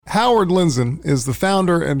Howard Lindzen is the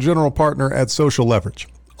founder and general partner at Social Leverage.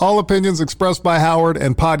 All opinions expressed by Howard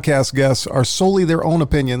and podcast guests are solely their own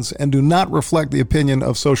opinions and do not reflect the opinion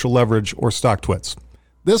of Social Leverage or StockTwits.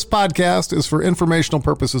 This podcast is for informational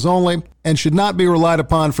purposes only and should not be relied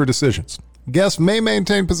upon for decisions. Guests may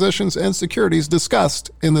maintain positions and securities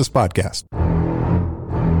discussed in this podcast.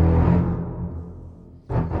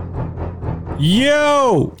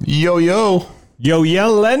 Yo! Yo, yo. Yo,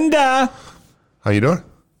 Yolanda! How you doing?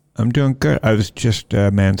 I'm doing good. I was just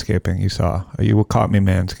manscaping. You saw. You caught me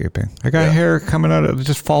manscaping. I got hair coming out. It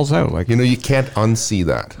just falls out. Like, You know, you can't unsee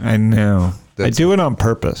that. I know. I do it on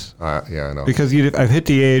purpose. Yeah, I know. Because I've hit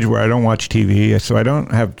the age where I don't watch TV, so I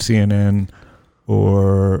don't have CNN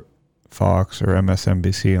or Fox or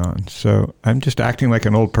MSNBC on. So I'm just acting like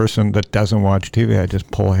an old person that doesn't watch TV. I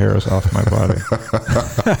just pull hairs off my body.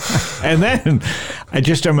 And then I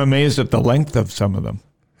just am amazed at the length of some of them.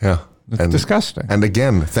 Yeah. It's disgusting. And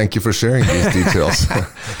again, thank you for sharing these details.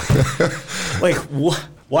 Like,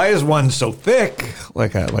 why is one so thick,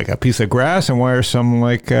 like a piece of grass, and why are some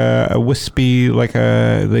like a wispy,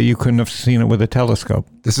 that you couldn't have seen it with a telescope?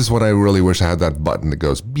 This is what I really wish I had, that button that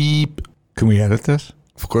goes beep. Can we edit this?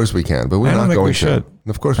 Of course we can, but we're I don't not think going we should. to.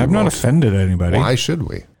 Of course we I've won't. not offended anybody. Why should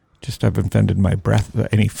we? Just I've offended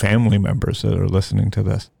any family members that are listening to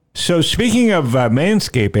this. So speaking of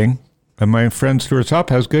manscaping, my friend Stuart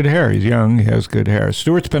Sopp has good hair. He's young. He has good hair.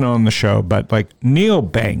 Stuart's been on the show, but like Neil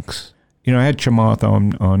Banks, I had Chamath on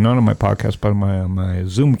not on my podcast, but on my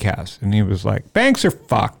Zoomcast, and he was like, "Banks are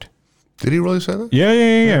fucked." Did he really say that?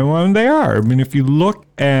 Yeah. Well, they are. I mean, if you look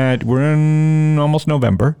at, we're in almost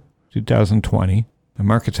November 2020. The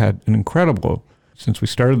market's had an incredible, since we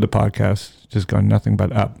started the podcast, it's just gone nothing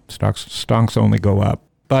but up. Stocks only go up.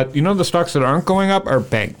 But the stocks that aren't going up are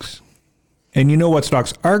banks. And you know what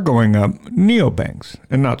stocks are going up? Neobanks.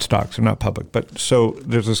 And not stocks, they're not public. But so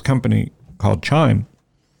there's this company called Chime,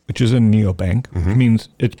 which is a neobank. Mm-hmm. It means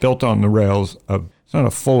it's built on the rails of, it's not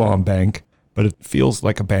a full-on bank, but it feels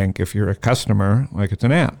like a bank if you're a customer, like it's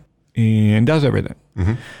an app, and does everything.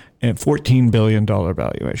 Mm-hmm. And $14 billion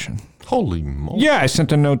valuation. Holy moly. Yeah, I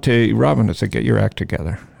sent a note to Robin that said, get your act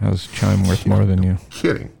together. How's Chime worth more than you?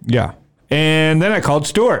 Kidding. Yeah. And then I called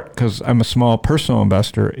Stuart because I'm a small personal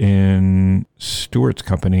investor in Stuart's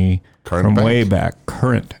company from way back,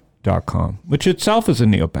 Current.com, which itself is a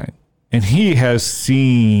neobank. And he has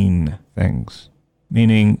seen things,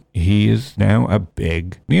 meaning he is now a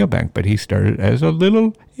big neobank, but he started as a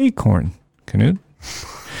little acorn, Canute.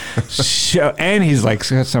 So, and he's like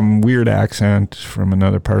got some weird accent from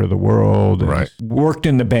another part of the world. Right. Worked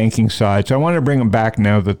in the banking side. So I want to bring him back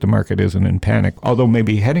now that the market isn't in panic, although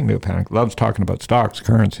maybe heading to a panic. Loves talking about stocks,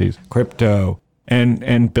 currencies, crypto,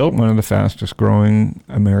 and built one of the fastest growing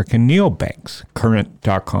American neobanks,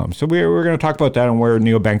 Current.com. So we're going to talk about that and where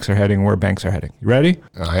neobanks are heading, where banks are heading. You ready?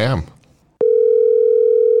 I am.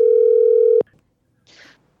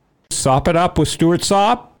 Sop it up with Stuart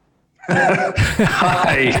Sopp.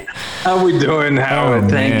 Hi, how we doing, Howard?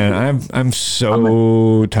 Thank you. I'm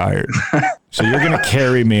so tired. So you're going to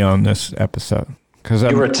carry me on this episode because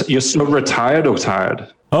you're still retired or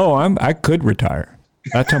tired? Oh, I could retire.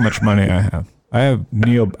 That's how much money I have.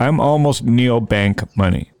 I'm almost neobank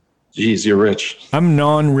money. Jeez, you're rich. I'm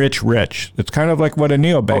non-rich rich. It's kind of like what a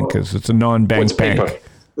neobank is. It's a non-bank bank.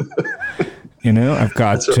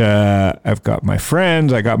 I've got my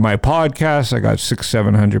friends, I got my podcast, I got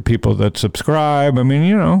 600-700 people that subscribe. I mean,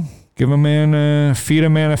 feed a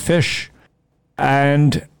man a fish.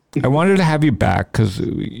 And I wanted to have you back because,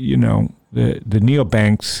 the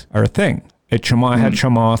neobanks are a thing. I had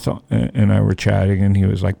Chamath and I were chatting, and he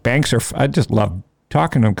was like, banks are, I just love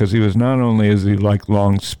talking to him because he was not only is he like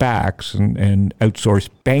long SPACs and outsourced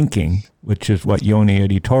banking, which is what Yoni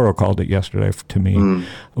Editoro called it yesterday to me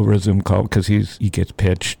over a Zoom call, because he gets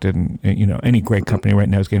pitched, and any great company right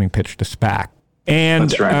now is getting pitched to SPAC,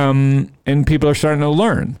 and that's right. And people are starting to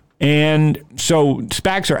learn, and so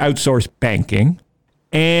SPACs are outsourced banking,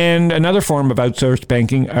 and another form of outsourced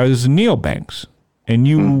banking is neobanks, and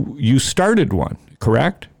you started one,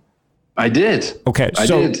 correct? I did. Okay,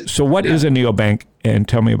 so what is a neobank, and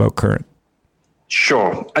tell me about Current.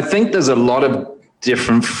 Sure. I think there's a lot of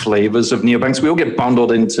different flavors of neobanks. We all get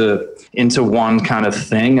bundled into one kind of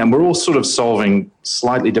thing, and we're all sort of solving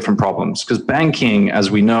slightly different problems, because banking,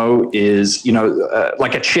 as we know, is,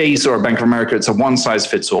 like a Chase or a Bank of America, it's a one size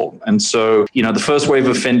fits all. And so, the first wave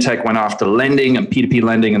of fintech went after lending and P2P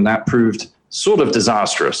lending, and that proved sort of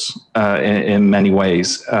disastrous in many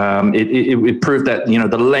ways. It proved that,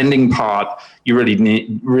 the lending part, you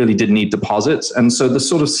really did need deposits. And so the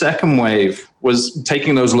sort of second wave was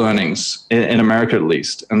taking those learnings in America, at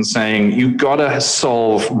least, and saying, you've got to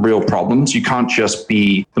solve real problems. You can't just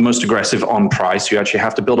be the most aggressive on price. You actually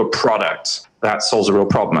have to build a product that solves a real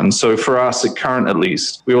problem. And so for us at Current, at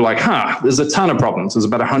least, we were like, there's a ton of problems. There's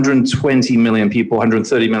about 120 million people,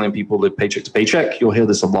 130 million people live paycheck to paycheck. You'll hear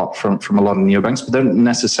this a lot from a lot of neobanks, but they don't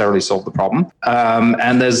necessarily solve the problem.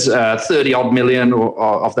 And there's 30 odd million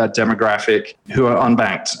of that demographic who are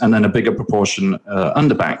unbanked, and then a bigger proportion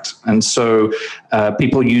underbanked. And so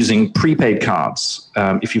people using prepaid cards,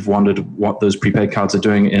 if you've wondered what those prepaid cards are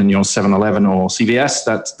doing in your 7-Eleven or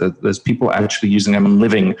CVS, there's people actually using them and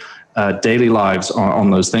living daily lives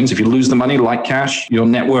on those things. If you lose the money like cash, your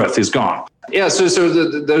net worth is gone. Yeah, so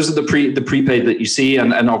those are the prepaid that you see,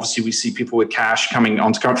 and obviously we see people with cash coming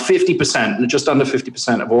onto Current. 50%, just under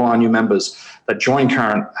 50% of all our new members that join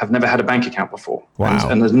Current have never had a bank account before. Wow.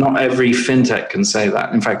 And there's not every fintech can say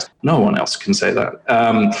that. In fact, no one else can say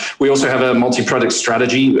that. We also have a multi-product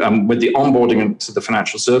strategy with the onboarding into the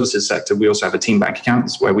financial services sector. We also have a team bank account.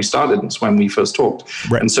 That's where we started. It's when we first talked.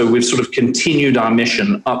 Right. And so we've sort of continued our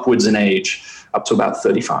mission upwards in age up to about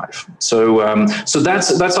 35. So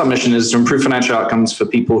that's our mission, is to improve financial outcomes for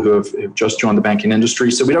people who have just joined the banking industry.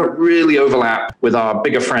 So we don't really overlap with our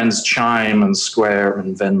bigger friends, Chime and Square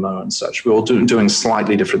and Venmo and such. We're all doing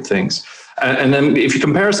slightly different things. And then if you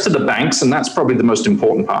compare us to the banks, and that's probably the most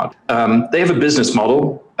important part, they have a business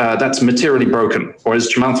model that's materially broken, or as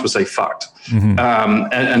Chamath would say, fucked. Mm-hmm.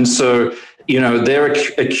 And so, they're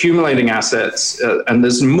accumulating assets, and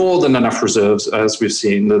there's more than enough reserves, as we've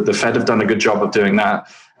seen. The Fed have done a good job of doing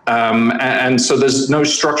that. And so there's no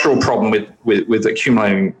structural problem with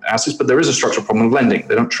accumulating assets, but there is a structural problem with lending.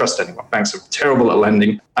 They don't trust anyone. Banks are terrible at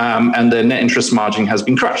lending, and their net interest margin has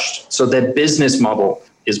been crushed. So their business model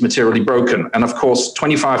is materially broken. And of course,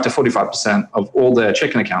 25 to 45% of all their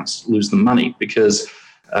checking accounts lose them money because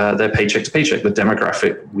they're paycheck to paycheck, the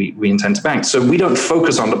demographic we intend to bank. So we don't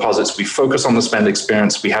focus on deposits. We focus on the spend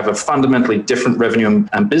experience. We have a fundamentally different revenue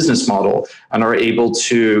and business model, and are able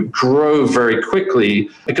to grow very quickly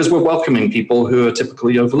because we're welcoming people who are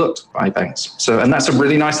typically overlooked by banks. And that's a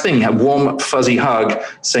really nice thing, a warm, fuzzy hug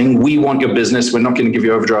saying, we want your business. We're not going to give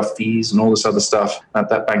you overdraft fees and all this other stuff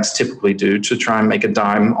that banks typically do to try and make a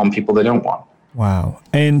dime on people they don't want. Wow.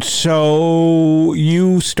 And so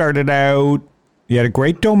you started out, you had a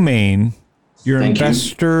great domain. Your Thank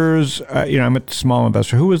investors, I'm a small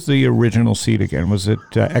investor. Who was the original seed again? Was it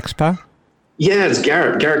Expa? Yeah, it's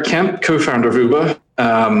Garrett. Garrett Kemp, co-founder of Uber,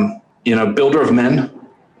 builder of men,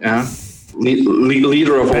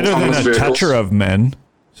 leader of better autonomous than a vehicles. Toucher of men.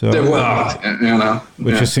 So,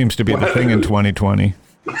 which just seems to be the thing in 2020.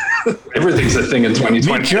 Everything's a thing in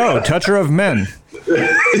 2020. Meet Joe, Toucher of men.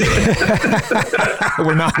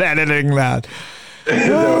 We're not editing that.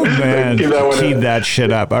 Oh, man. Keep that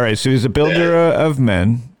shit up. All right. So he's a builder of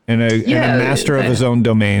men and a master of his own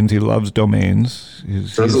domains. He loves domains.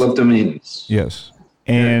 Does love domains. Yes.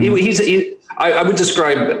 And I would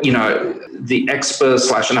describe, the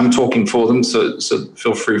Expa / and I'm talking for them, so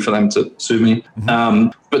feel free for them to sue me.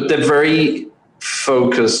 Mm-hmm. But they're very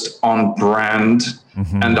focused on brand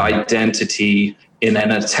and identity in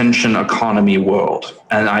an attention economy world.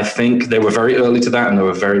 And I think they were very early to that, and they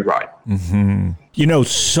were very right. Mm-hmm.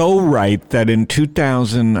 So right that in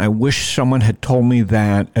 2000, I wish someone had told me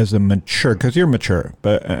that as a mature, because you're mature,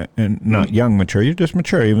 but and not young mature. You're just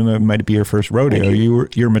mature, even though it might be your first rodeo.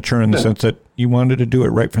 You're mature in the sense that you wanted to do it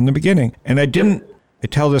right from the beginning. And I didn't. I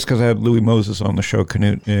tell this because I had Louis Moses on the show,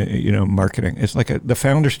 Canute, marketing. It's like the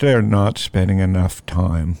founders today are not spending enough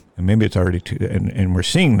time. And maybe it's already and we're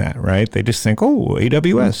seeing that, right? They just think,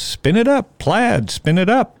 AWS, spin it up. Plaid, spin it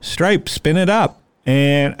up. Stripe, spin it up.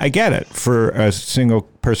 And I get it for a single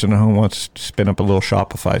person who wants to spin up a little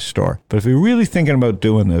Shopify store. But if you're really thinking about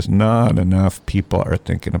doing this, not enough people are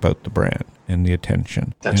thinking about the brand and the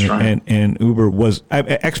attention. That's right. And Uber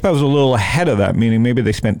Expa was a little ahead of that, meaning maybe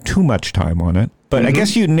they spent too much time on it. But I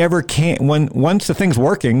guess you never can. Once the thing's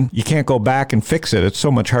working, you can't go back and fix it. It's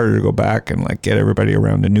so much harder to go back and get everybody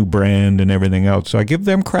around a new brand and everything else. So I give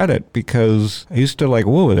them credit because I used to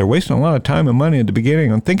they're wasting a lot of time and money at the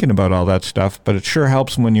beginning on thinking about all that stuff. But it sure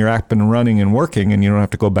helps when you're up and running and working and you don't have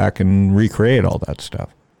to go back and recreate all that stuff.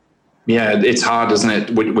 Yeah, it's hard, isn't it?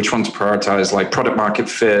 Which one to prioritize, like product market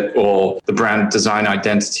fit or the brand design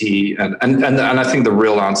identity, and I think the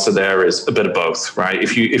real answer there is a bit of both, right?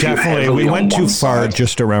 If definitely, we went too far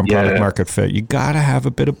just around product market fit. You got to have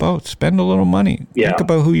a bit of both. Spend a little money. Think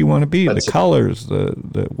about who you want to be, the colors,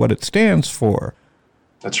 the what it stands for.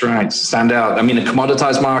 That's right. Stand out. I mean, a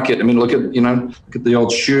commoditized market. I mean, look at the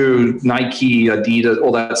old shoe, Nike, Adidas,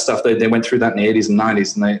 all that stuff. They went through that in the 80s and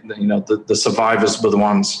 90s, and the survivors were the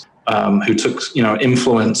ones who took,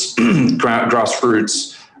 influence,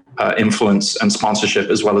 grassroots influence and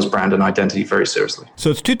sponsorship, as well as brand and identity, very seriously.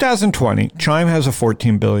 So it's 2020. Chime has a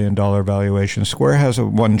 $14 billion valuation. Square has a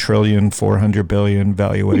 $1.4 trillion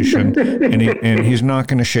valuation, and he's not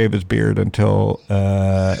going to shave his beard until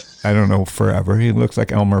I don't know, forever. He looks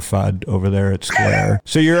like Elmer Fudd over there at Square.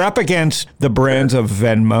 So you're up against the brands of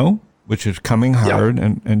Venmo, which is coming hard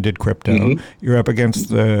and did crypto. Mm-hmm. You're up against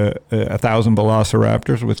the 1,000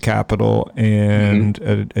 Velociraptors with Capital and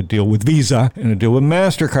a deal with Visa and a deal with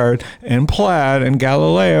MasterCard and Plaid and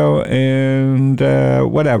Galileo and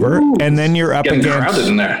whatever. Ooh, and then you're up against... crowded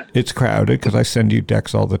in there. It's crowded because I send you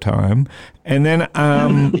decks all the time. And then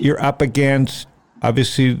you're up against,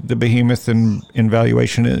 obviously, the behemoth in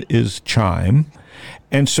valuation is Chime.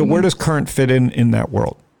 And so where does Current fit in that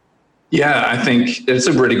world? Yeah, I think it's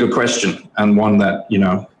a really good question, and one that,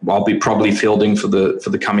 I'll be probably fielding for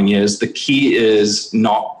the coming years. The key is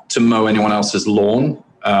not to mow anyone else's lawn.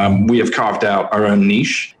 We have carved out our own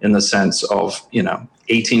niche in the sense of,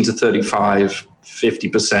 18 to 35,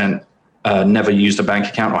 50% never used a bank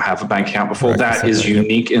account or have a bank account before. That is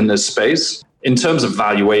unique in this space. In terms of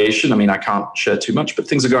valuation, I can't share too much, but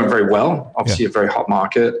things are going very well. Obviously, a very hot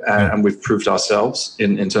market, and we've proved ourselves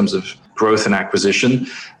in terms of growth and acquisition.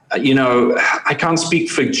 I can't speak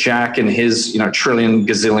for Jack and his, trillion,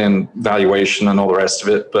 gazillion valuation and all the rest of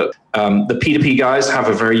it. But the P2P guys have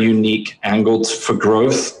a very unique angle for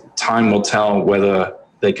growth. Time will tell whether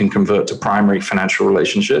they can convert to primary financial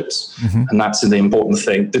relationships. Mm-hmm. And that's the important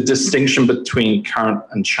thing. The distinction between Current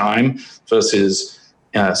and Chime versus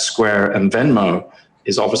Square and Venmo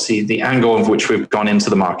is obviously the angle of which we've gone into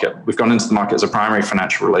the market. We've gone into the market as a primary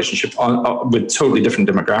financial relationship with totally different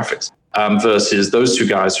demographics versus those two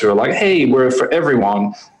guys who are like, hey, we're for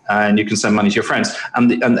everyone and you can send money to your friends. And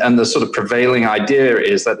the sort of prevailing idea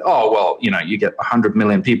is that, you get 100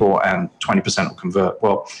 million people and 20% will convert.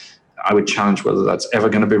 Well, I would challenge whether that's ever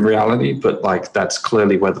going to be reality, but that's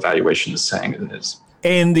clearly where the valuation is saying it is.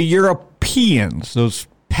 And the Europeans, those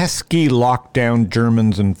pesky lockdown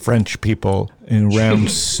Germans and French people in round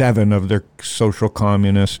 7 of their social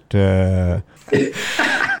communist. I've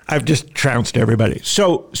just trounced everybody.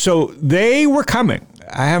 So they were coming.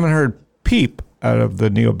 I haven't heard peep out of the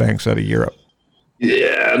neobanks out of Europe.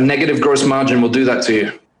 Yeah, negative gross margin will do that to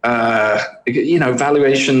you.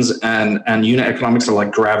 Valuations and unit economics are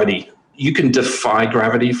like gravity. You can defy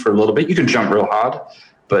gravity for a little bit. You can jump real hard.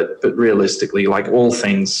 But realistically, like all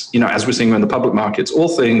things, as we're seeing in the public markets, all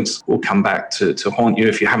things will come back to haunt you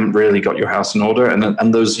if you haven't really got your house in order.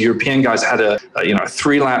 And those European guys had a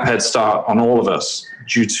 3-lap head start on all of us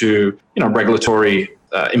due to regulatory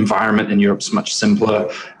environment in Europe's much simpler.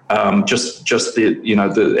 Everyone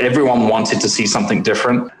wanted to see something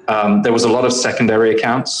different. There was a lot of secondary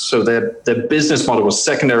accounts, so their business model was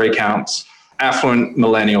secondary accounts. Affluent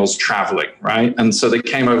millennials traveling, right? And so they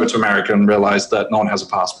came over to America and realized that no one has a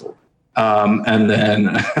passport. And then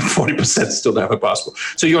 40% still don't have a passport.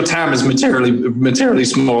 So your TAM is materially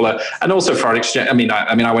smaller. And also foreign exchange.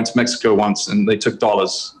 I went to Mexico once and they took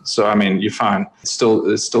dollars. So, you're fine. It's still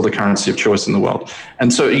the currency of choice in the world.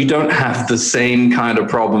 And so you don't have the same kind of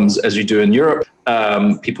problems as you do in Europe.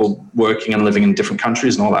 People working and living in different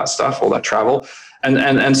countries and all that stuff, all that travel.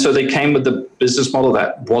 And so they came with the business model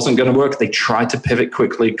that wasn't going to work. They tried to pivot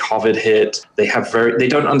quickly. COVID hit. They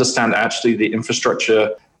don't understand actually the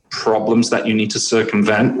infrastructure problems that you need to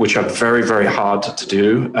circumvent, which are very, very hard to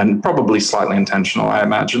do and probably slightly intentional, I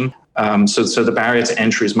imagine. So the barrier to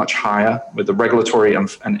entry is much higher with the regulatory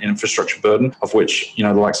and infrastructure burden of which,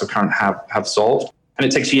 the likes of Current have solved. And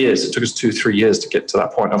it takes years. It took us 2-3 years to get to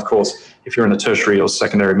that point. Of course, if you're in a tertiary or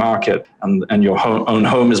secondary market and your own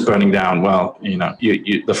home is burning down, well,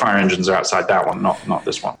 the fire engines are outside that one, not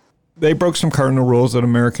this one. They broke some cardinal rules that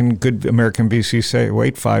good American VCs say,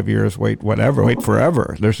 wait 5 years, wait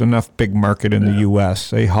forever. There's enough big market in the U.S.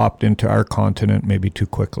 They hopped into our continent maybe too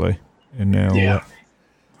quickly. And now...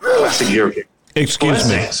 Classic Europe. Excuse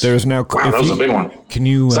me. There's now... Wow, that was a big one. Can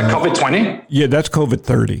you... Is that COVID-20? Yeah, that's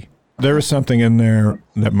COVID-30. There is something in there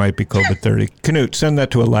that might be COVID-30. Knut, send that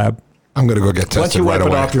to a lab. I'm going to go get tested right away. Once you wipe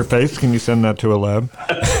it off your face, can you send that to a lab?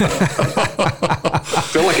 I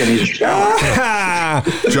feel like I need a shower.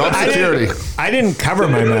 Job security. I didn't cover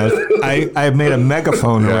my mouth. I made a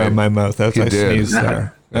megaphone around my mouth as I sneezed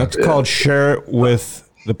there. That's called share it with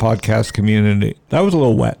the podcast community. That was a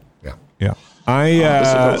little wet. Yeah. This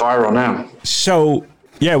is go viral now. So...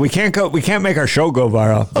 yeah, we can't make our show go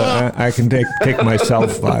viral, but I can take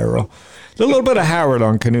myself viral. There's a little bit of Howard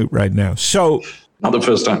on Knut right now. So not the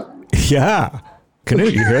first time. Yeah.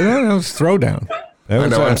 Knut, you hear that? That was throwdown.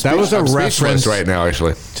 That was a reference right now,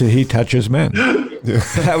 actually. to He Touches Men.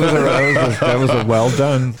 That was a well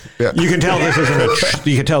done. Yeah. You can tell this isn't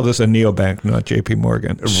you can tell this is a neobank, not JP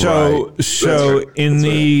Morgan. So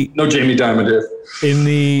no Jamie Dimon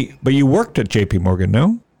here. But you worked at JP Morgan,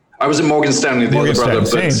 no? I was at Morgan Stanley, the other brother,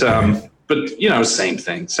 but same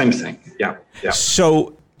thing. Yeah.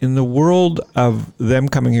 So in the world of them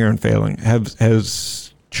coming here and failing,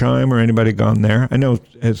 has Chime or anybody gone there? I know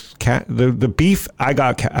the beef I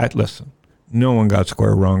got. Listen, no one got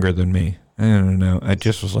Square wronger than me. I don't know. I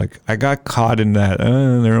just was like, I got caught in that.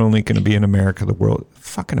 They're only going to be in America. The world,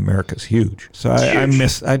 fucking America's huge. So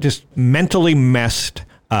I just mentally messed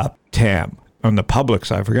up TAM on the public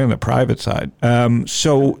side, forgetting the private side.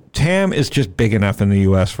 So TAM is just big enough in the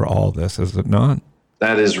U.S. for all this, is it not?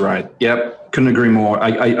 That is right. Yep. Couldn't agree more.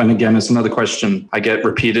 And again, it's another question I get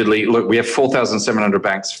repeatedly. Look, we have 4,700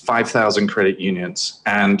 banks, 5,000 credit unions,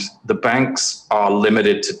 and the banks are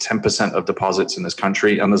limited to 10% of deposits in this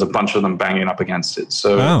country, and there's a bunch of them banging up against it.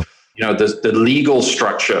 So, the legal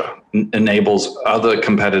structure enables other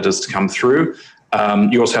competitors to come through.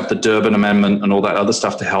 You also have the Durbin Amendment and all that other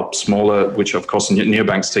stuff to help smaller, which of course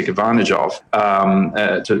neobanks take advantage of,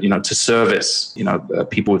 to service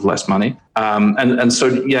people with less money. And so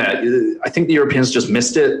I think the Europeans just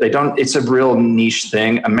missed it. They don't. It's a real niche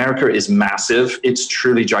thing. America is massive. It's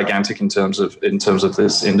truly gigantic in terms of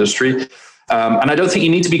this industry. And I don't think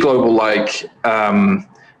you need to be global like.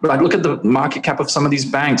 But I look at the market cap of some of these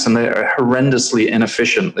banks, and they're horrendously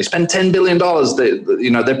inefficient. They spend $10 billion.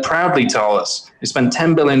 They proudly tell us they spend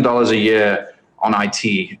 $10 billion a year on IT,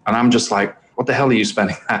 and I'm just like, what the hell are you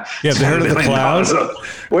spending that? Yeah, they heard of the cloud.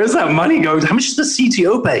 Where's that money going? How much is the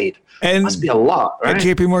CTO paid? And must be a lot, right? And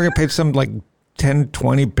JP Morgan paid some like 10,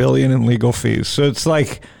 20 billion in legal fees. So it's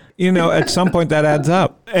like, at some point that adds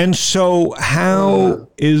up. And so how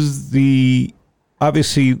is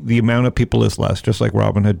obviously, the amount of people is less, just like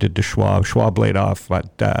Robinhood did to Schwab. Schwab laid off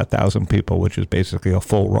 1,000 people, which is basically a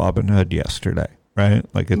full Robinhood yesterday, right?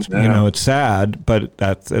 Like it's it's sad, but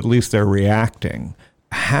that's at least they're reacting.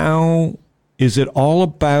 How is it all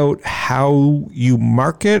about how you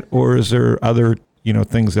market, or is there other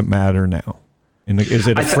things that matter now? Is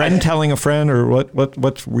it a friend telling a friend, or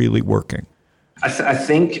what's really working? I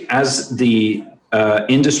think as the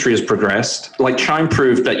industry has progressed, like Chime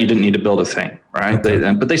proved that you didn't need to build a thing, right?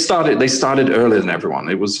 Okay. But they started earlier than everyone.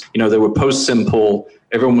 It was, they were post-simple.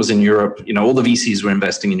 Everyone was in Europe. All the VCs were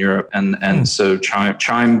investing in Europe, and so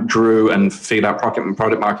Chime grew and figured out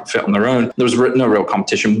product market fit on their own. There was no real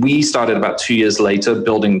competition. We started about 2 years later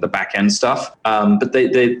building the back end stuff, but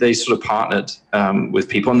they sort of partnered with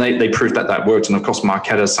people, and they proved that worked. And of course,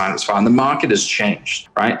 Marqeta signed was fine. The market has changed,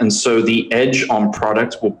 right? And so the edge on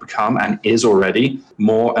product will become, and is already,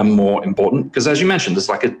 more and more important, because as you mentioned, there's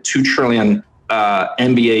like a $2 trillion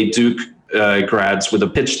MBA Duke grads with a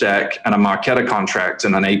pitch deck and a Marqeta contract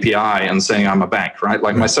and an API and saying I'm a bank, right?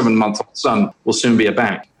 Like my 7-month-old son will soon be a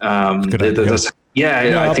bank. I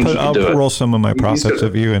think I'll roll some of my profits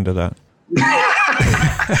of you into that.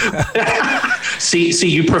 See,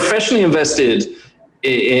 you professionally invested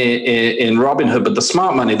in Robinhood, but the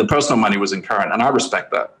smart money, the personal money was in Current, and I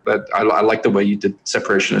respect that. But I like the way you did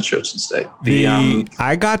separation of church and state.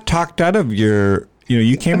 I got talked out of your.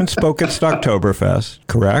 You came and spoke at Stocktoberfest,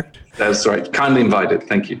 correct? That's right. Kindly invited.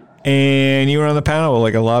 Thank you. And you were on the panel with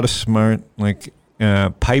like a lot of smart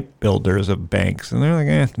pipe builders of banks. And they're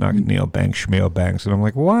like, not neobanks, schmeobanks. And I'm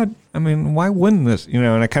like, what? I mean, why wouldn't this?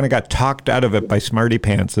 And I kind of got talked out of it by smarty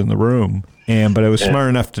pants in the room. But I was smart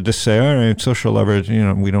enough to just say, all right, social leverage,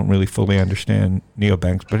 we don't really fully understand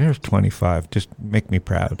neobanks, but here's 25. Just make me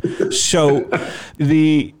proud. So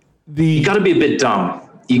you got to be a bit dumb.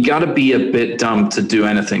 You got to be a bit dumb to do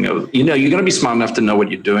anything. You're going to be smart enough to know what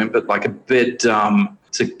you're doing, but like a bit dumb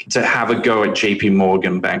to have a go at JP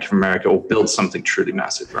Morgan, Bank of America, or build something truly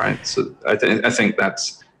massive, right? So I think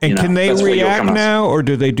that's. And can they react now, or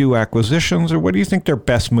do they do acquisitions, or what do you think their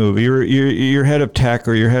best move? You're head of tech,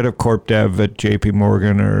 or you're head of corp dev at JP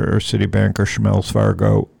Morgan or Citibank or Schmelz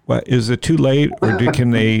Fargo. What, is it too late, or can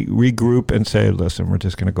they regroup and say, listen, we're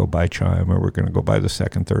just going to go buy Chime, or we're going to go buy the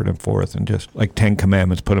second, third, and fourth, and just like 10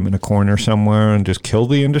 commandments, put them in a corner somewhere and just kill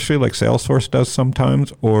the industry like Salesforce does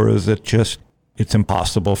sometimes? Or is it just, it's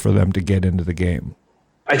impossible for them to get into the game?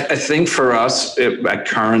 I think for us at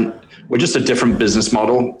Current, we're just a different business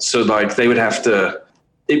model. So like they would have to,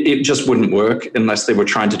 it just wouldn't work unless they were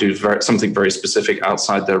trying to do something very specific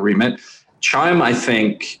outside their remit. Chime, I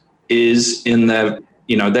think, is in their,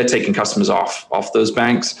 they're taking customers off those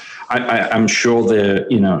banks. I'm sure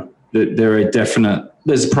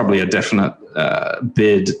There's probably a definite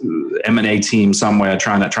bid M&A team somewhere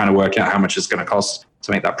trying to work out how much it's going to cost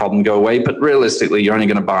to make that problem go away. But realistically, you're only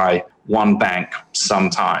going to buy one bank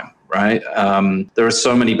sometime, right? There are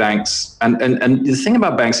so many banks, and the thing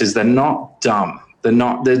about banks is they're not dumb.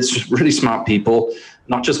 They're just really smart people.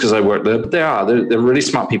 Not just because I work there, but they're really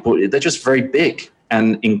smart people. They're just very big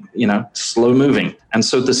and slow moving. And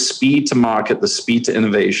so the speed to market, the speed to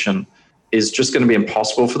innovation is just going to be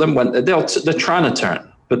impossible for them when they're trying to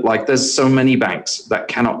turn. But like, there's so many banks that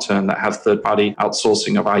cannot turn, that have third-party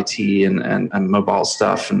outsourcing of IT and mobile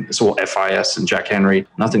stuff, and it's all FIS and Jack Henry.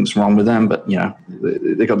 Nothing's wrong with them, but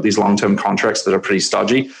they got these long-term contracts that are pretty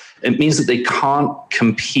stodgy. It means that they can't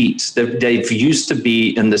compete. They've used to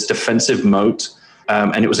be in this defensive moat,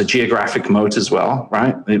 and it was a geographic moat as well,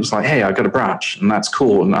 right? It was like, hey, I got a branch, and that's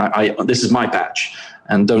cool, and I this is my patch,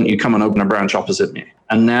 and don't you come and open a branch opposite me.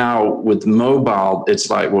 And now with mobile, it's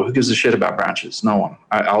like, well, who gives a shit about branches? No one.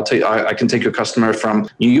 I can take a customer from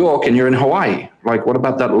New York and you're in Hawaii. Like, what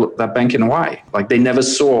about that bank in Hawaii? Like, they never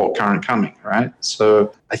saw current coming, right?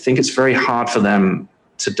 So I think it's very hard for them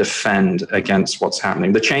to defend against what's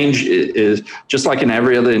happening. The change is just like in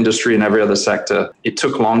every other industry, in every other sector. It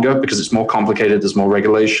took longer because it's more complicated. There's more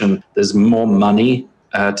regulation. There's more money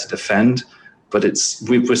to defend. But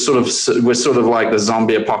we're sort of like the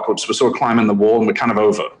zombie apocalypse. We're sort of climbing the wall, and we're kind of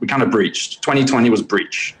over. We kind of breached. 2020 was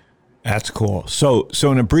breach. That's cool. So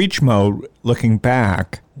in a breach mode, looking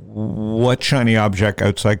back, what shiny object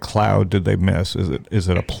outside cloud did they miss? Is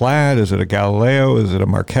it a Plaid? Is it a Galileo? Is it a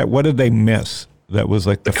Marquette? What did they miss? That was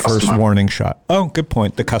like the first warning shot. Oh, good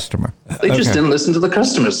point. The customer. They just didn't listen to the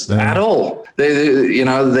customers at all.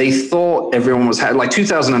 They thought everyone was like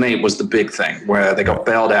 2008 was the big thing where they got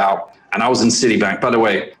bailed out. And I was in Citibank. By the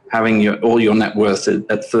way, having all your net worth at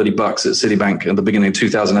 $30 at Citibank at the beginning of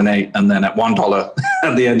 2008, and then at $1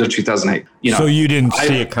 at the end of 2008. So you didn't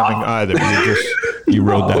see it coming either. You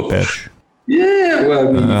rode that bitch. Yeah,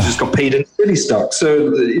 well, you just got paid in Citi stock.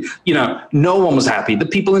 So, no one was happy. The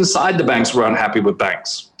people inside the banks were unhappy with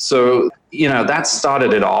banks. So, that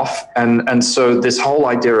started it off. And so this whole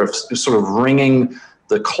idea of sort of wringing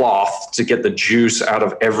the cloth to get the juice out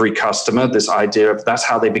of every customer, this idea of that's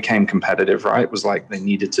how they became competitive, right? It was like they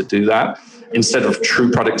needed to do that instead of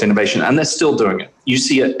true product innovation. And they're still doing it. You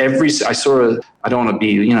see it I don't want to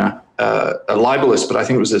be, a libelous, but I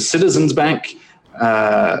think it was a Citizens Bank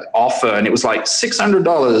offer, and it was like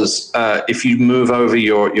 $600 if you move over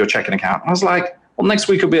your checking account. I was like, well, next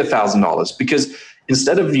week will be $1,000, because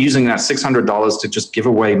instead of using that $600 to just give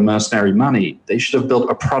away mercenary money, they should have built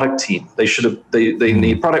a product team. They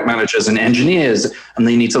need product managers and engineers, and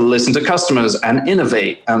they need to listen to customers and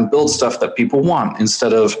innovate and build stuff that people want,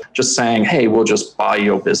 instead of just saying, hey, we'll just buy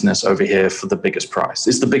your business over here for the biggest price.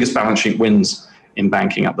 It's the biggest balance sheet wins in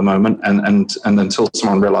banking at the moment. And until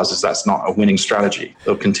someone realizes that's not a winning strategy,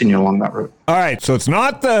 they'll continue along that route. All right. So it's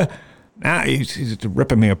not he's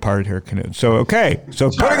ripping me apart here, Knut. So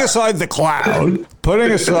putting aside the cloud,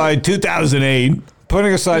 putting aside 2008,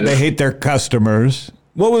 putting aside they hate their customers,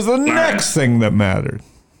 what was the next thing that mattered?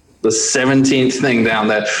 The 17th thing down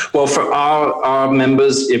there. Well, for our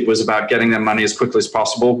members, it was about getting their money as quickly as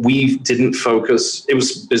possible. We didn't focus. It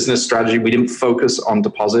was business strategy. We didn't focus on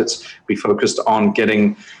deposits. We focused on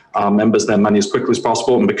getting our members their money as quickly as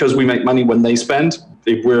possible. And because we make money when they spend,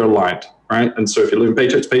 we're aligned, right? And so if you're living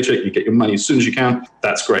paycheck to paycheck, you get your money as soon as you can.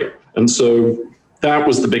 That's great. And so that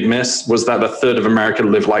was the big miss, was that a third of America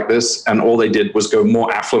lived like this. And all they did was go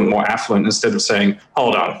more affluent, instead of saying,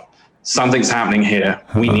 hold on, something's happening here.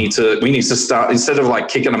 We need to start, instead of like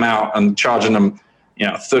kicking them out and charging them,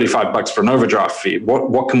 $35 for an overdraft fee.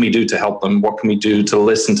 What can we do to help them? What can we do to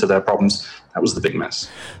listen to their problems? That was the big mess.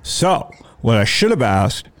 So what I should have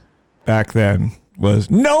asked back then was,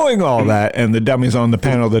 knowing all that and the dummies on the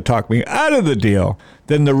panel that talked me out of the deal,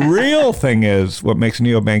 then the real thing is what makes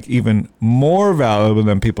neobank even more valuable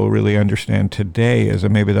than people really understand today is,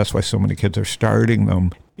 and maybe that's why so many kids are starting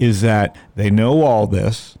them, is that they know all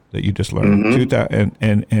this that you just learned.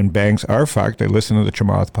 Mm-hmm. And banks are fucked. They listen to the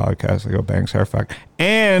Chamath podcast. They go, banks are fucked.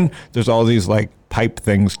 And there's all these like pipe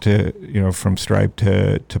things to, from Stripe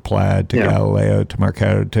to Plaid to Galileo to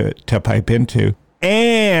Marquette to pipe into.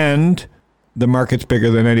 And the market's bigger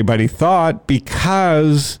than anybody thought,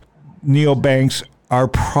 because neobanks are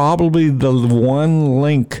probably the one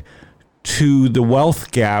link to the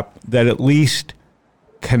wealth gap that at least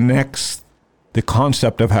connects the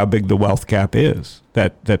concept of how big the wealth gap is.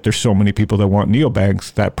 That there's so many people that want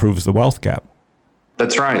neobanks, that proves the wealth gap.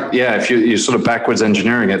 That's right. Yeah, if you're sort of backwards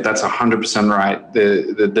engineering it, that's 100% right.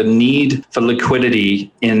 The need for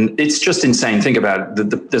liquidity it's just insane. Think about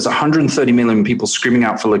it. There's 130 million people screaming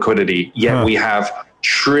out for liquidity, yet we have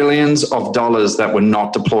trillions of dollars that were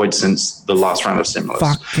not deployed since the last round of stimulus.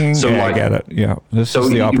 I get it. Yeah, this is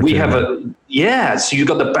the opportunity. So you've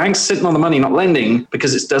got the banks sitting on the money, not lending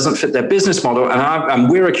because it doesn't fit their business model, and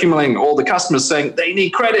we're accumulating all the customers saying they need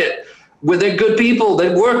credit. Well, they're good people.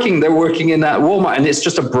 They're working in that Walmart, and it's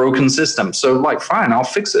just a broken system. So, fine, I'll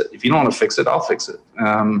fix it. If you don't want to fix it, I'll fix it,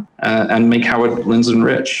 and make Howard Lindzen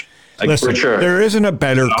rich. Listen, there isn't a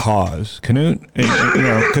better cause, Knut,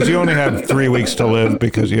 because you only have 3 weeks to live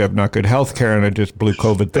because you have not good health care, and I just blew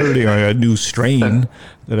COVID-30 on a new strain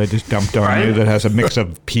that I just dumped on you that has a mix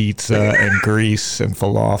of pizza and grease and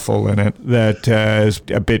falafel in it that is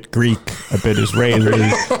a bit Greek, a bit Israeli.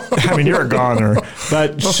 I mean, you're a goner.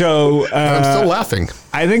 But so... I'm still laughing.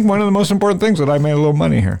 I think one of the most important things that I made a little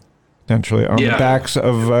money here, potentially, on the backs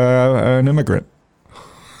of an immigrant.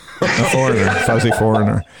 A foreigner, fuzzy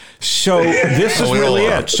foreigner. So this is really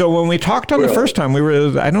it. So when we talked on the first time,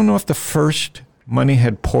 I don't know if the first money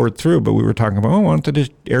had poured through, but we were talking about, why don't they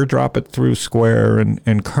just airdrop it through Square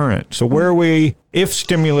and Current? So where are we, if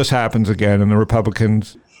stimulus happens again and the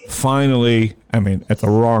Republicans finally, at the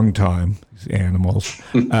wrong time, these animals,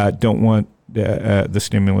 don't want the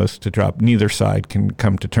stimulus to drop. Neither side can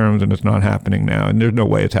come to terms, and it's not happening now, and there's no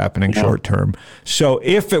way it's happening short term. So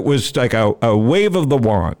if it was like a wave of the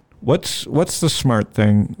wand, what's the smart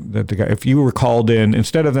thing that the guy, if you were called in,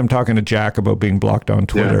 instead of them talking to Jack about being blocked on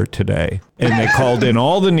Twitter today, and they called in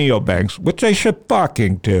all the neobanks, which they should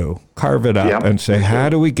fucking do, carve it up and say, how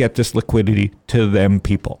do we get this liquidity to them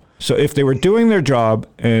people? So if they were doing their job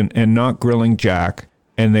and not grilling Jack,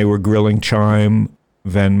 and they were grilling Chime,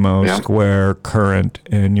 Venmo, Square, Current,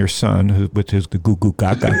 and your son, which is the Goo Goo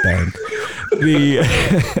Gaga Bank.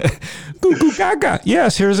 The Goo Goo Gaga.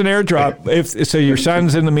 Yes, here's an airdrop. So your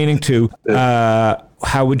son's in the meeting too.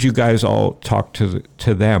 How would you guys all talk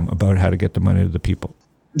to them about how to get the money to the people?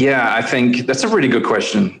 Yeah, I think that's a really good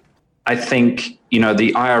question. I think,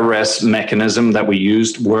 the IRS mechanism that we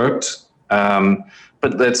used worked.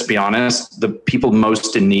 But let's be honest, the people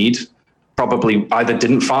most in need probably either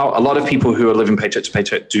didn't file. A lot of people who are living paycheck to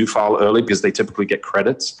paycheck do file early because they typically get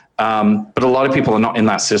credits. But a lot of people are not in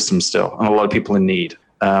that system still, and a lot of people in need.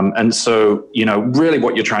 And so, really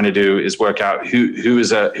what you're trying to do is work out who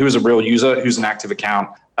is a real user, who's an active account,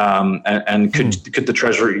 and could the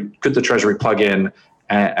Treasury plug in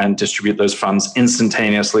and distribute those funds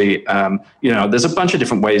instantaneously. There's a bunch of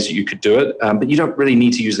different ways you could do it, but you don't really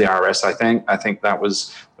need to use the IRS. I think that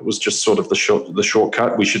was just sort of the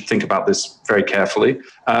shortcut. We should think about this very carefully.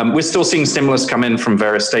 We're still seeing stimulus come in from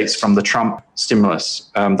various states from the Trump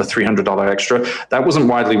stimulus, the $300 extra. That wasn't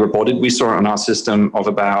widely reported. We saw it on our system of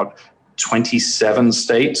about 27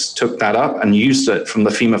 states took that up and used it from the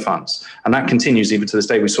FEMA funds. And that continues even to this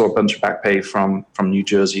day. We saw a bunch of back pay from New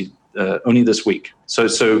Jersey only this week.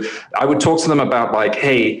 So I would talk to them about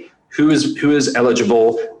hey, who is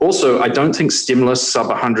eligible? Also, I don't think stimulus sub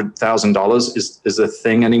 $100,000 is a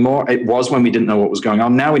thing anymore. It was when we didn't know what was going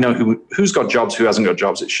on. Now we know who's got jobs, who hasn't got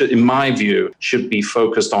jobs. It should, in my view, should be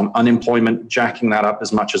focused on unemployment, jacking that up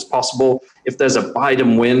as much as possible. If there's a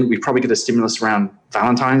Biden win, we probably get a stimulus around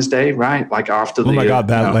Valentine's Day, right? After the. Oh my God,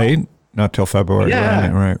 that late? Not till February. Yeah.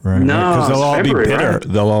 Right. No, because they'll all February, be bitter. Right?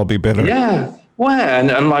 They'll all be bitter. Yeah. Well,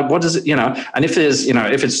 and what does it, and if there's,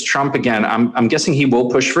 if it's Trump again, I'm guessing he will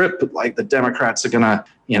push for it, but the Democrats are going to,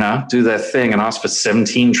 do their thing and ask for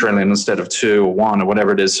 17 trillion instead of 2 or 1 or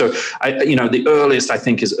whatever it is. So the earliest I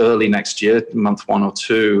think is early next year, month 1 or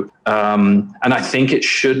 2. And I think it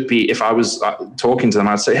should be, if I was talking to them,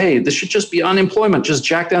 I'd say, hey, this should just be unemployment, just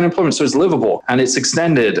jack down unemployment so it's livable and it's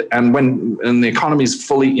extended. And when the economy is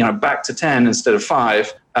fully, back to 10 instead of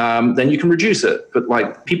 5, then you can reduce it.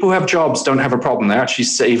 But people who have jobs don't have a problem. They're actually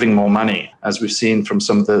saving more money, as we've seen from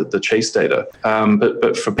some of the Chase data.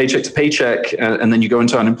 But for paycheck to paycheck, and then you go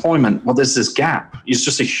into unemployment, well, there's this gap. It's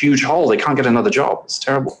just a huge hole. They can't get another job. It's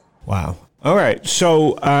terrible. Wow. All right.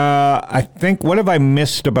 So I think, what have I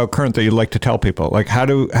missed about Current that you'd like to tell people? How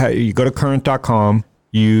you go to current.com,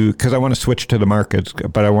 because I want to switch to the markets,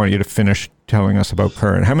 but I want you to finish telling us about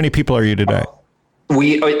Current. How many people are you today?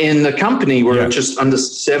 We in the company, we're just under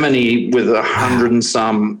 70 with 100 and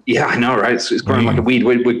some. Yeah, I know, right? So it's growing like a weed.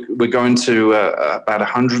 We're going to about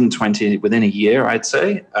 120 within a year, I'd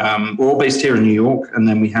say. We're all based here in New York, and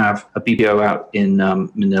then we have a BPO out in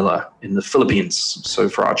Manila in the Philippines. So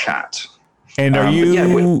for our chat. And are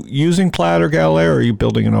you using Plaid or Galileo, or are you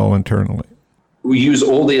building it all internally? We use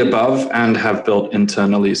all the above and have built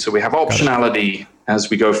internally. So we have optionality as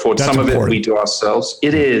we go forward. That's Some important. of it we do ourselves.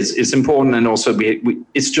 It is. It's important. And also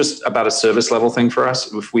it's just about a service level thing for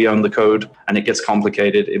us. If we own the code and it gets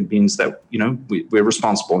complicated, it means that, we're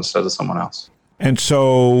responsible instead of someone else. And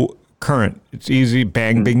so Current, it's easy.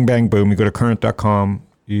 Bang, bing, bang, boom. You go to current.com.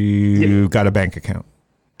 You got a bank account.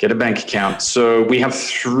 Get a bank account. So we have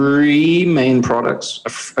 3 main products,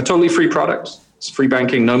 a totally free product. It's free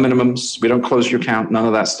banking, no minimums. We don't close your account, none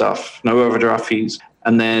of that stuff, no overdraft fees.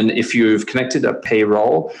 And then if you've connected a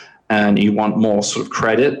payroll and you want more sort of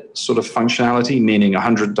credit sort of functionality, meaning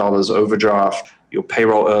 $100 overdraft, your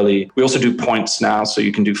payroll early. We also do points now, so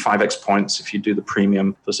you can do 5x points if you do the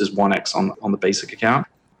premium versus 1x on the basic account.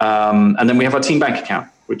 And then we have our team bank account,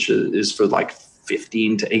 which is for like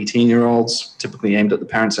 15 to 18-year-olds, typically aimed at the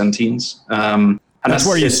parents and teens. And that's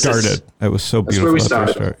where you started. That was so beautiful. That's where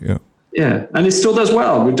we started. Yeah, and it still does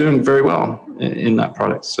well. We're doing very well in that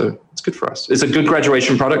product, so it's good for us. It's a good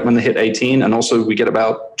graduation product when they hit 18, and also we get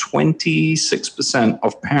about 26%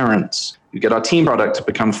 of parents who get our team product to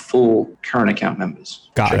become full current account members.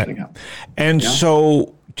 Got it. And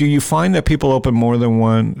so do you find that people open more than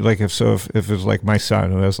one? Like if it's like my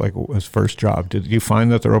son who has like his first job, did you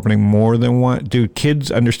find that they're opening more than one? Do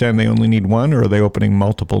kids understand they only need one, or are they opening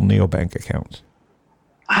multiple neobank accounts?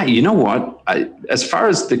 You know what? As far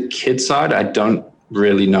as the kid side, I don't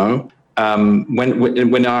really know.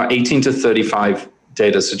 When our 18 to 35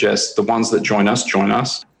 data suggests the ones that join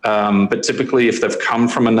us. But typically, if they've come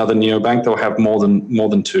from another neobank, they'll have more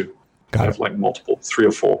than 2. Kind of like multiple, 3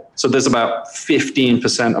 or 4. So there's about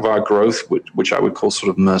 15% of our growth, which I would call sort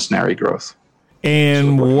of mercenary growth.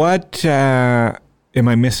 And what am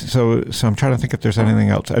I missing? So I'm trying to think if there's anything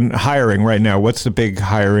else. And hiring right now, what's the big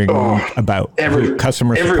hiring about?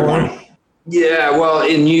 Customer support? Everyone. Yeah, well,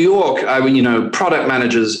 in New York, product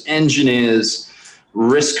managers, engineers,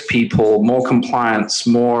 risk people, more compliance,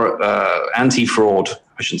 more anti-fraud.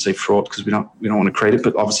 I shouldn't say fraud because we don't want to create it,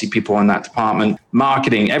 but obviously people in that department,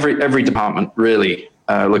 marketing, every department really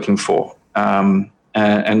looking for.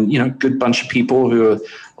 And good bunch of people who are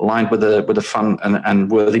aligned with a fun and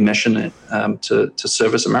worthy mission to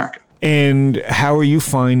service America. And how are you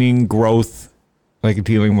finding growth, like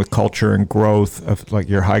dealing with culture and growth of like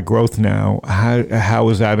your high growth now? How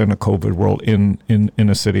is that in a COVID world in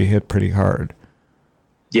a city hit pretty hard?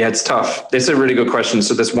 Yeah, it's tough. It's a really good question.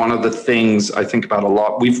 So that's one of the things I think about a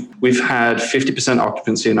lot. We've had 50%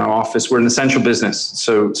 occupancy in our office. We're an essential business.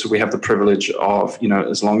 So we have the privilege of,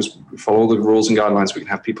 as long as we follow the rules and guidelines, we can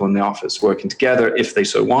have people in the office working together if they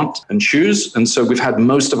so want and choose. And so we've had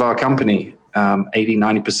most of our company, 80,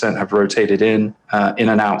 90% have rotated in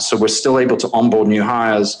and out. So we're still able to onboard new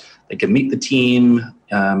hires. They can meet the team.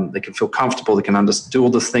 They can feel comfortable. They can do all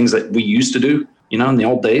the things that we used to do. In the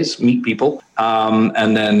old days, meet people,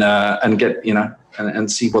 and then and get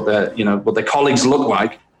and see what their colleagues look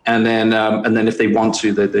like, and then if they want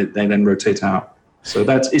to, they then rotate out. So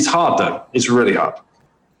it's hard though. It's really hard.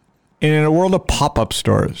 And in a world of pop-up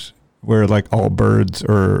stores, where like Allbirds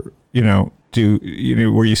or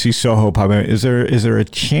where you see Soho pop up, is there a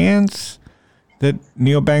chance that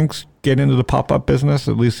neobanks get into the pop-up business,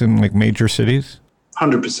 at least in like major cities?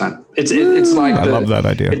 100%. It's like I love that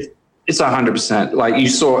idea. It's 100%. Like you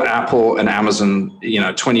saw Apple and Amazon,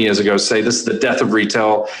 20 years ago say, this is the death of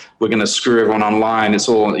retail. We're going to screw everyone online. It's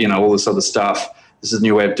all, all this other stuff. This is a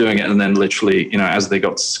new way of doing it. And then literally, as they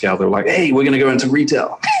got to scale, they were like, hey, we're going to go into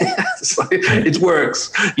retail. It's like, it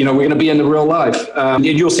works. We're going to be in the real life.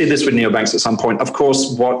 You'll see this with neobanks at some point. Of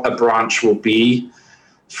course, what a branch will be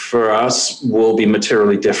for us will be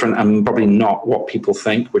materially different and probably not what people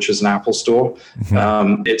think, which is an Apple store.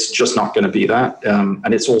 Mm-hmm. It's just not going to be that.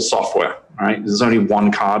 And it's all software, right? There's only one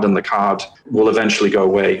card and the card will eventually go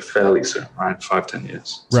away fairly soon, right? 5-10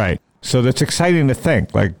 years. Right. So that's exciting to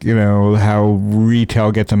think, like, how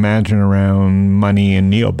retail gets imagined around money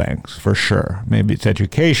and neobanks for sure. Maybe it's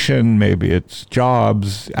education, maybe it's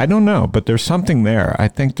jobs. I don't know, but there's something there. I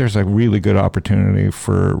think there's a really good opportunity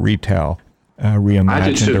for retail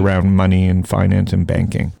reimagined around money and finance and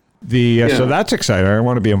banking. So that's exciting. I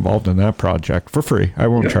want to be involved in that project for free. I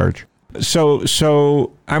won't charge.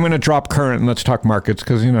 So I'm going to drop Current and let's talk markets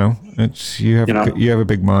because you have a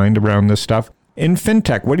big mind around this stuff. In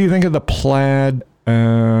fintech, what do you think of the Plaid?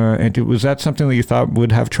 Was that something that you thought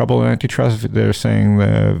would have trouble in antitrust? They're saying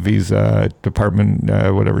the Visa department,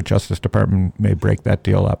 Justice Department may break that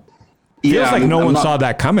deal up. Feels like no one saw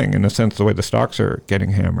that coming in a sense, the way the stocks are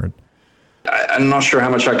getting hammered. I'm not sure how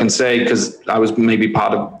much I can say because I was maybe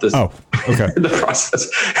part of this, the process.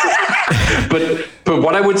 but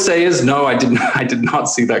what I would say is no, I did not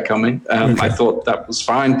see that coming. I thought that was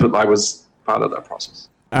fine, but I was part of that process.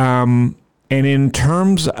 And in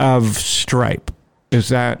terms of Stripe, Is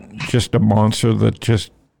that just a monster that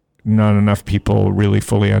just not enough people really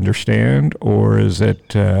fully understand, or is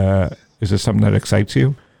it something that excites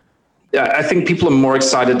you? Yeah, I think people are more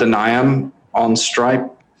excited than I am on Stripe,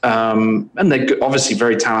 and they're obviously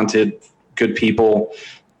very talented, good people.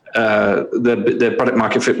 The product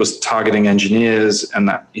market fit was targeting engineers and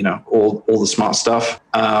that, all the smart stuff.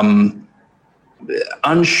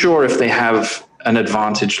 Unsure if they have an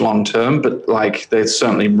advantage long term, but like they're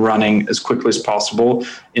certainly running as quickly as possible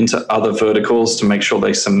into other verticals to make sure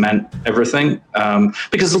they cement everything.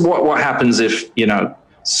 Because what happens if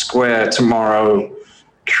Square tomorrow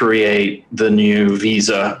create the new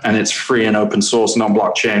Visa and it's free and open source,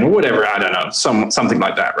 non-blockchain or whatever? I don't know, something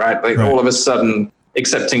like that, right? Like all of a sudden,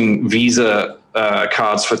 accepting Visa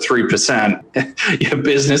cards for 3%, your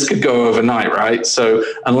business could go overnight, right? So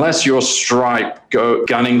unless you're Stripe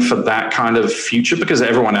gunning for that kind of future, because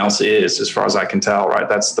everyone else is, as far as I can tell, right?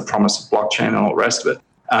 That's the promise of blockchain and all the rest of it.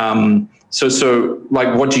 So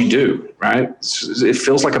like, what do you do, right? It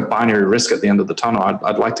feels like a binary risk at the end of the tunnel.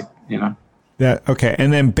 I'd like to, Yeah. Okay.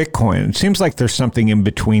 And then Bitcoin. It seems like there's something in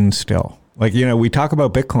between still. Like, we talk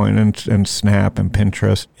about Bitcoin and Snap and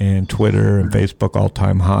Pinterest and Twitter and Facebook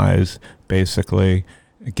all-time highs, basically,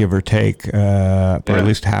 give or take, or at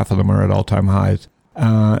least half of them are at all-time highs.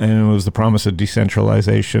 And it was the promise of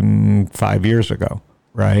decentralization 5 years ago,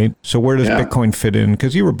 right? So where does Bitcoin fit in?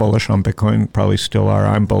 Because you were bullish on Bitcoin, probably still are.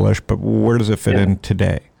 I'm bullish, but where does it fit in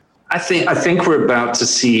today? I think we're about to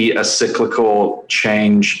see a cyclical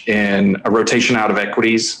change in a rotation out of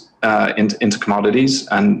equities into commodities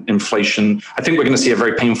and inflation. I think we're going to see a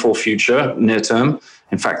very painful future near term.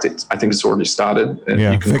 In fact, I think it's already started.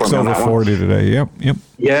 Yeah, fixed over 40 today. Yep.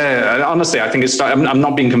 Yeah, honestly, I think it's started. I'm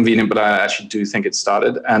not being convenient, but I actually do think it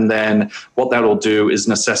started. And then what that will do is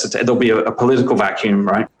necessitate, there'll be a political vacuum,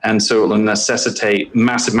 right? And so it will necessitate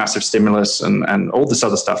massive stimulus and all this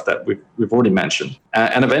other stuff that we've already mentioned.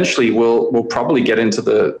 And eventually we'll probably get into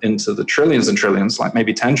the trillions and trillions, like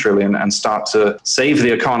maybe 10 trillion, and start to save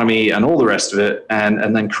the economy and all the rest of it,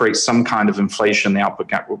 and then create some kind of inflation. The output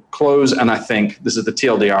gap will close. And I think this is the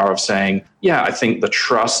TLDR of saying, I think the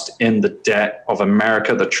trust in the debt of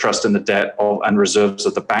America, the trust in the debt and reserves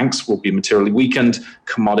of the banks will be materially weakened.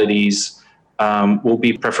 Commodities will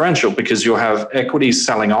be preferential because you'll have equities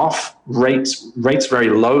selling off, rates very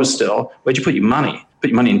low still. Where'd you put your money? Put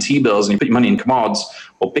your money in T-bills and you put your money in commods,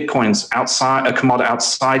 or Bitcoin's a commodity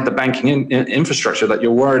outside the banking infrastructure that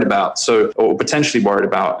you're worried about, or potentially worried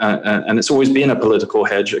about. And it's always been a political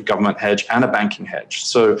hedge, a government hedge, and a banking hedge.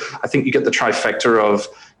 So I think you get the trifecta of,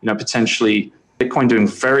 potentially Bitcoin doing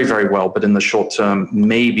very, very well, but in the short term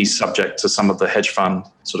may be subject to some of the hedge fund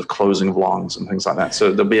sort of closing of longs and things like that.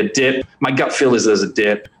 So there'll be a dip. My gut feel is there's a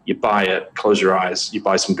dip. You buy it, close your eyes, you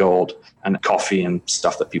buy some gold and coffee and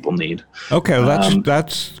stuff that people need. Okay, well,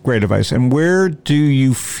 that's great advice. And where do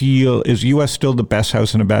you feel, is U.S. still the best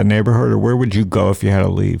house in a bad neighborhood, or where would you go if you had to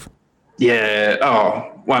leave? Yeah.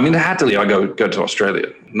 Oh, well, I mean, I had to leave. I go to Australia.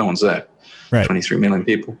 No one's there. Right. 23 million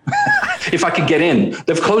people. If I could get in,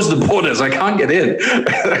 they've closed the borders. I can't get in.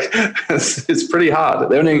 It's pretty hard.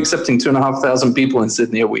 They're only accepting 2,500 people in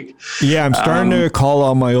Sydney a week. Yeah, I'm starting to call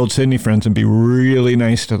all my old Sydney friends and be really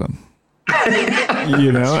nice to them.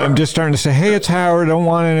 I'm just starting to say, hey, it's Howard. I don't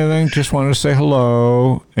want anything. Just want to say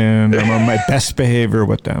hello. And I'm on my best behavior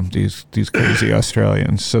with them, these crazy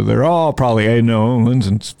Australians. So they're all probably, I know,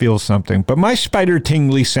 and feel something. But my spider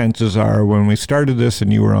tingly senses are, when we started this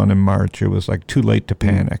and you were on in March, it was like too late to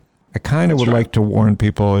panic. I kind of would like to warn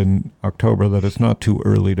people in October that it's not too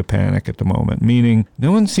early to panic at the moment, meaning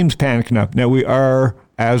no one seems panicking up. Now we are,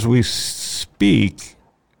 as we speak,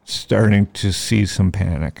 starting to see some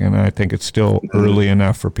panic. And I think it's still early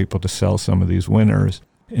enough for people to sell some of these winners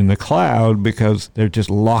in the cloud because they're just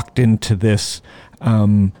locked into this,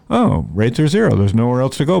 rates are zero. There's nowhere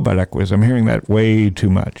else to go but equities. I'm hearing that way too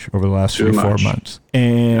much over the last 3-4 months.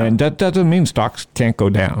 And that doesn't mean stocks can't go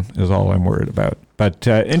down is all I'm worried about. But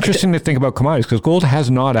interesting to think about commodities because gold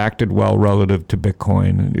has not acted well relative to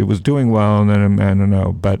Bitcoin. It was doing well and then, I don't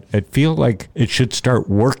know, but I feel like it should start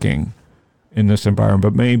working in this environment,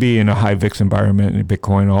 but maybe in a high VIX environment in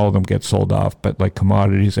Bitcoin, all of them get sold off. But like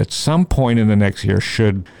commodities, at some point in the next year,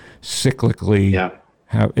 should cyclically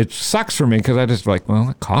have. It sucks for me because I just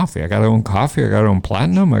coffee. I got to own coffee. I got to own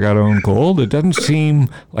platinum. I got to own gold. It doesn't seem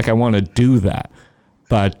like I want to do that.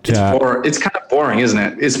 But it's kind of boring, isn't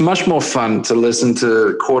it? It's much more fun to listen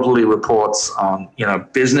to quarterly reports on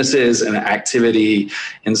businesses and activity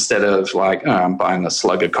instead of I'm buying a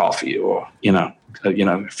slug of coffee or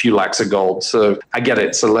a few lakhs of gold. So I get it.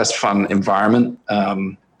 It's a less fun environment.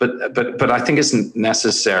 But I think it's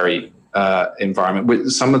necessary environment.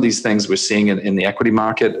 With some of these things we're seeing in the equity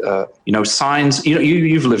market, signs.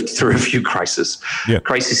 You've lived through a few crises,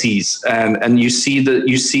 and you see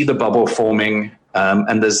the bubble forming.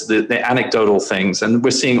 And there's the anecdotal things, and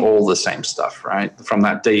we're seeing all the same stuff, right? From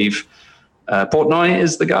that Dave Portnoy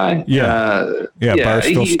is the guy.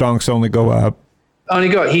 Barstool stonks only go up.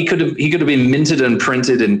 He could have been minted and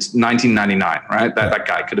printed in 1999, right? That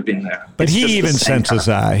guy could have been there. But he even senses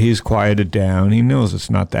that. He's quieted down. He knows it's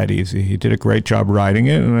not that easy. He did a great job riding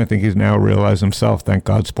it, and I think he's now realized himself, thank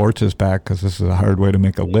God sports is back, because this is a hard way to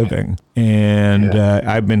make a living. And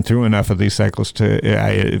I've been through enough of these cycles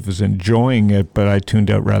I was enjoying it, but I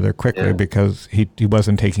tuned out rather quickly because he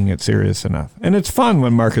wasn't taking it serious enough. And it's fun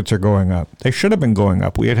when markets are going up. They should have been going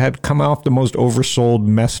up. We had come off the most oversold,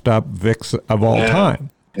 messed up VIX of all time.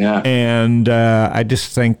 Yeah. And I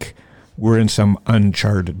just think we're in some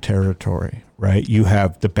uncharted territory, right? You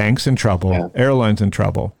have the banks in trouble, airlines in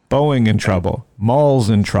trouble, Boeing in trouble, malls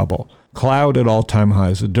in trouble, cloud at all-time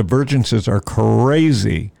highs. The divergences are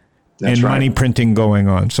crazy. That's and money printing going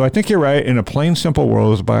on. So I think you're right. In a plain, simple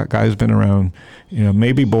world, this guy's been around,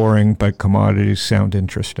 maybe boring, but commodities sound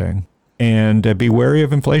interesting. And be wary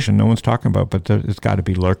of inflation. No one's talking about, but it's got to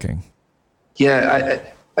be lurking. Yeah,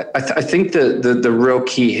 I think the real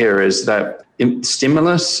key here is that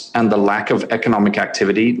stimulus and the lack of economic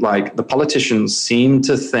activity, like the politicians seem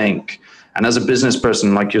to think, and as a business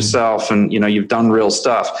person like yourself, and you've done real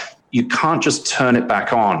stuff, you can't just turn it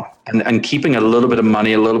back on. And keeping a little bit of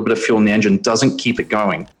money, a little bit of fuel in the engine doesn't keep it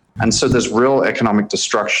going. And so there's real economic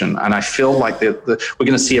destruction. And I feel like we're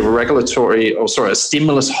going to see a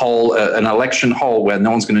stimulus hole, an election hole where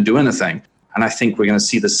no one's going to do anything. And I think we're going to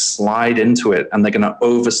see this slide into it, and they're going to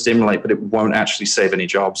overstimulate, but it won't actually save any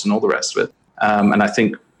jobs and all the rest of it. And I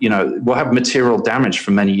think, we'll have material damage for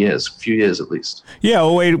many years, a few years at least. Yeah,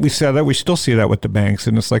 we said that. We still see that with the banks,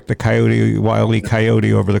 and it's like the Wile E.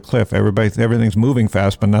 Coyote over the cliff. Everything's moving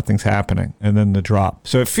fast, but nothing's happening, and then the drop.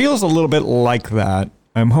 So it feels a little bit like that.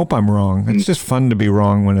 I hope I'm wrong. It's just fun to be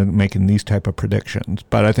wrong when I'm making these type of predictions.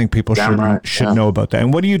 But I think people should know about that.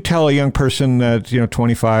 And what do you tell a young person that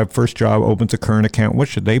 25, first job, opens a current account? What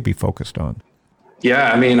should they be focused on?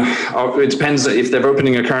 Yeah, I mean, it depends. If they're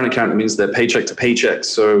opening a current account, it means they're paycheck to paycheck.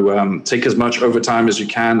 So take as much overtime as you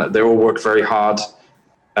can. They all work very hard.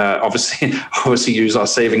 Obviously use our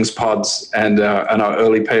savings pods and our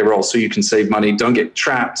early payroll so you can save money. Don't get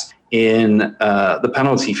trapped in the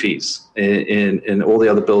penalty fees in all the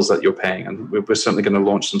other bills that you're paying. And we're certainly going to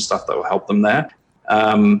launch some stuff that will help them there.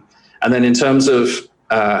 And then in terms of,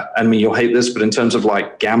 you'll hate this, but in terms of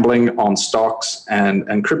like gambling on stocks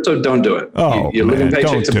and crypto, don't do it. You're living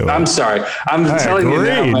paycheck to. I'm sorry. I'm telling you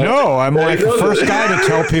now. No, I'm like the first guy to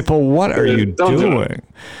tell people, what are you doing? Don't do it.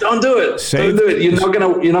 Don't do it.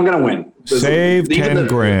 You're not gonna win. Save 10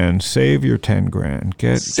 grand. Save your 10 grand.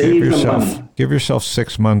 Give yourself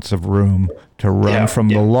 6 months of room to run from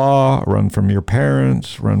the law, run from your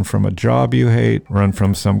parents, run from a job you hate, run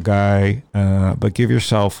from some guy, but give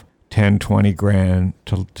yourself 10, 20 grand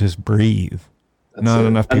to just breathe. Not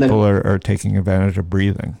enough people are taking advantage of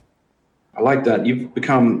breathing. I like that. You've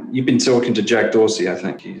been talking to Jack Dorsey, I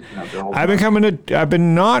think. I've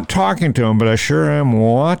been not talking to him, but I sure am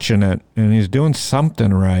watching it, and he's doing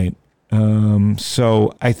something right.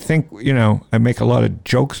 So I think, I make a lot of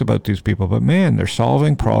jokes about these people, but man, they're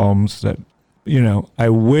solving problems that, I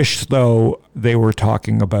wish though they were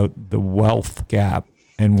talking about the wealth gap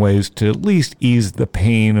and ways to at least ease the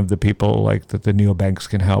pain of the people like that the neobanks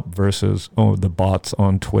can help versus, the bots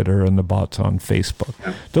on Twitter and the bots on Facebook.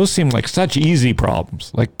 Yeah. Those seem like such easy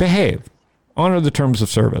problems, like behave, honor the terms of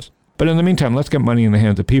service. But in the meantime, let's get money in the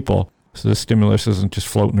hands of people so the stimulus isn't just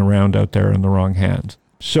floating around out there in the wrong hands.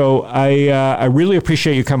 So I really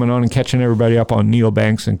appreciate you coming on and catching everybody up on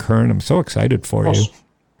neobanks and Current. I'm so excited for you.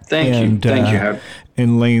 Thank you.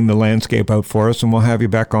 And laying the landscape out for us. And we'll have you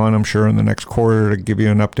back on, I'm sure, in the next quarter to give you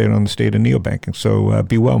an update on the state of neobanking. So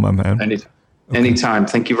be well, my man. Anytime.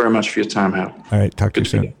 Thank you very much for your time, Hal. All right. Talk to you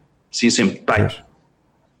soon. See you soon. Bye. Cheers.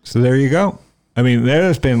 So there you go. I mean,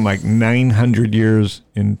 there's been like 900 years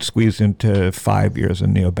squeezed into 5 years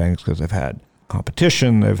in neobanks because they've had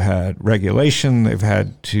competition, they've had regulation,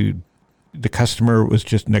 the customer was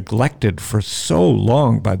just neglected for so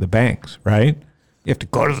long by the banks, right? You have to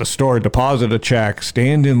go to the store, deposit a check,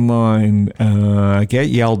 stand in line, get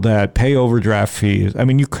yelled at, pay overdraft fees. I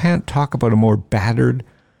mean, you can't talk about a more battered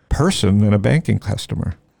person than a banking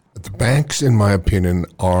customer. The banks, in my opinion,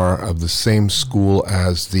 are of the same school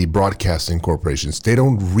as the broadcasting corporations. They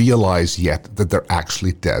don't realize yet that they're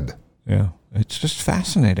actually dead. Yeah, it's just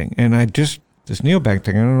fascinating. And this neobank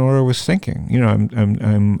thing, I don't know what I was thinking.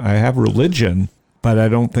 I have religion, but I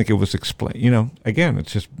don't think it was explained. Again,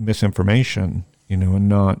 it's just misinformation, and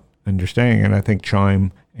not understanding. And I think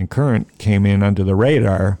Chime and Current came in under the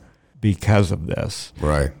radar because of this.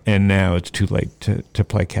 Right. And now it's too late to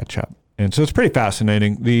play catch up. And so it's pretty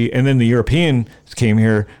fascinating. And then the Europeans came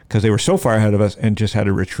here because they were so far ahead of us and just had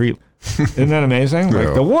to retreat. Isn't that amazing?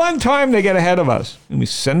 Like the one time they get ahead of us and we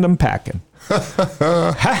send them packing.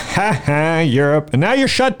 Ha ha ha, Europe. And now you're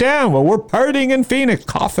shut down. Well, we're partying in Phoenix,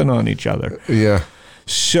 coughing on each other. Yeah.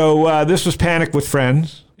 So this was Panic with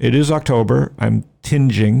Friends. It is October. I'm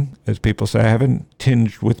tinging, as people say. I haven't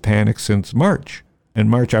tinged with panic since March. In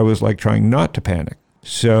March, I was like trying not to panic.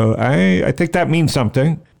 So I think that means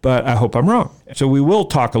something, but I hope I'm wrong. So we will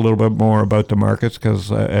talk a little bit more about the markets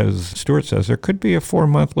because, as Stuart says, there could be a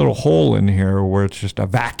 4-month little hole in here where it's just a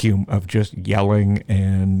vacuum of just yelling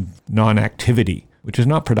and non-activity, which is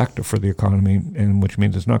not productive for the economy and which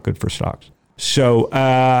means it's not good for stocks. So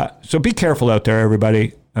be careful out there,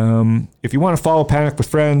 everybody. If you want to follow Panic with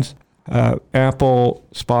Friends, Apple,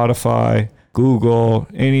 Spotify, Google,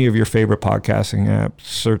 any of your favorite podcasting apps,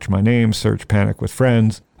 search my name, search Panic with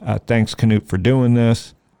Friends. Thanks, Canute, for doing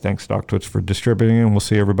this. Thanks, StockTwits, for distributing, and we'll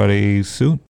see everybody soon.